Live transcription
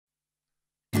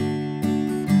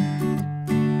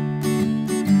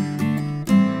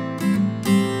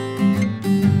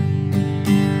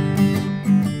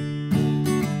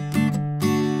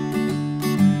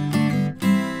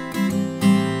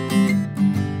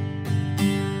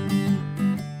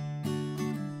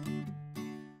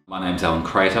My name's Alan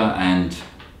Crater and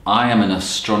I am an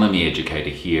astronomy educator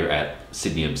here at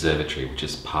Sydney Observatory, which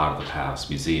is part of the Powerhouse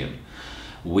Museum.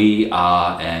 We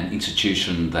are an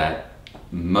institution that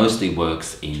mostly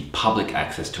works in public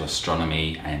access to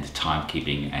astronomy and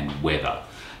timekeeping and weather,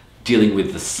 dealing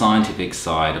with the scientific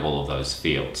side of all of those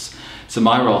fields. So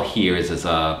my role here is as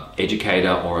an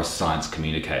educator or a science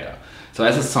communicator. So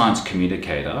as a science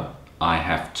communicator, I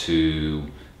have to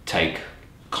take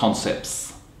concepts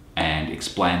and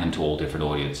explain them to all different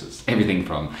audiences. Everything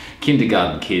from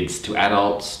kindergarten kids to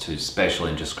adults to special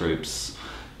interest groups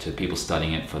to people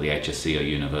studying it for the HSC or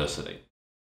university.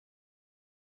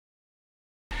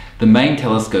 The main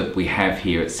telescope we have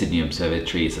here at Sydney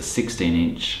Observatory is a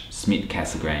 16-inch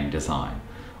Schmidt-Cassegrain design.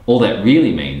 All that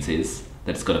really means is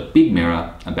that it's got a big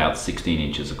mirror about 16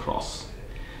 inches across.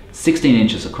 16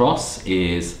 inches across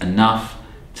is enough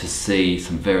to see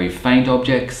some very faint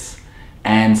objects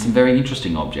and some very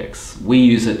interesting objects. We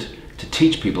use it to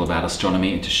teach people about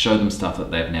astronomy and to show them stuff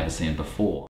that they've never seen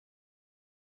before.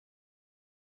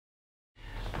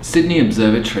 Sydney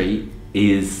Observatory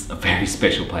is a very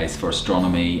special place for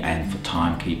astronomy and for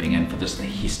timekeeping and for just the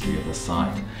history of the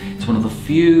site. It's one of the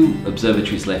few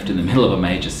observatories left in the middle of a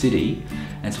major city,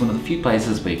 and it's one of the few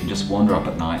places where you can just wander up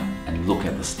at night and look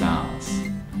at the stars.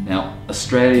 Now,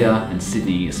 Australia and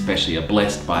Sydney especially are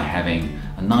blessed by having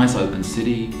a nice open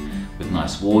city with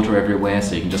nice water everywhere,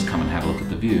 so you can just come and have a look at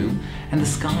the view, and the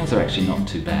skies are actually not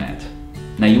too bad.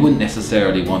 Now, you wouldn't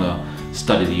necessarily want to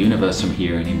study the universe from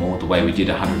here anymore the way we did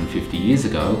 150 years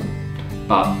ago,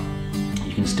 but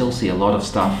you can still see a lot of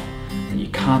stuff that you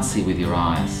can't see with your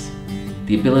eyes.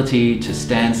 The ability to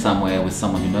stand somewhere with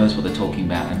someone who knows what they're talking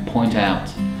about and point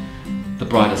out the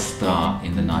brightest star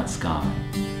in the night sky,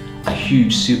 a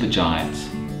huge supergiant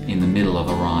in the middle of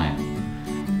Orion,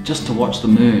 just to watch the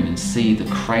moon and see the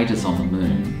craters on the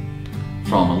moon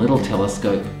from a little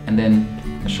telescope and then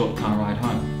a short car ride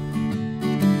home.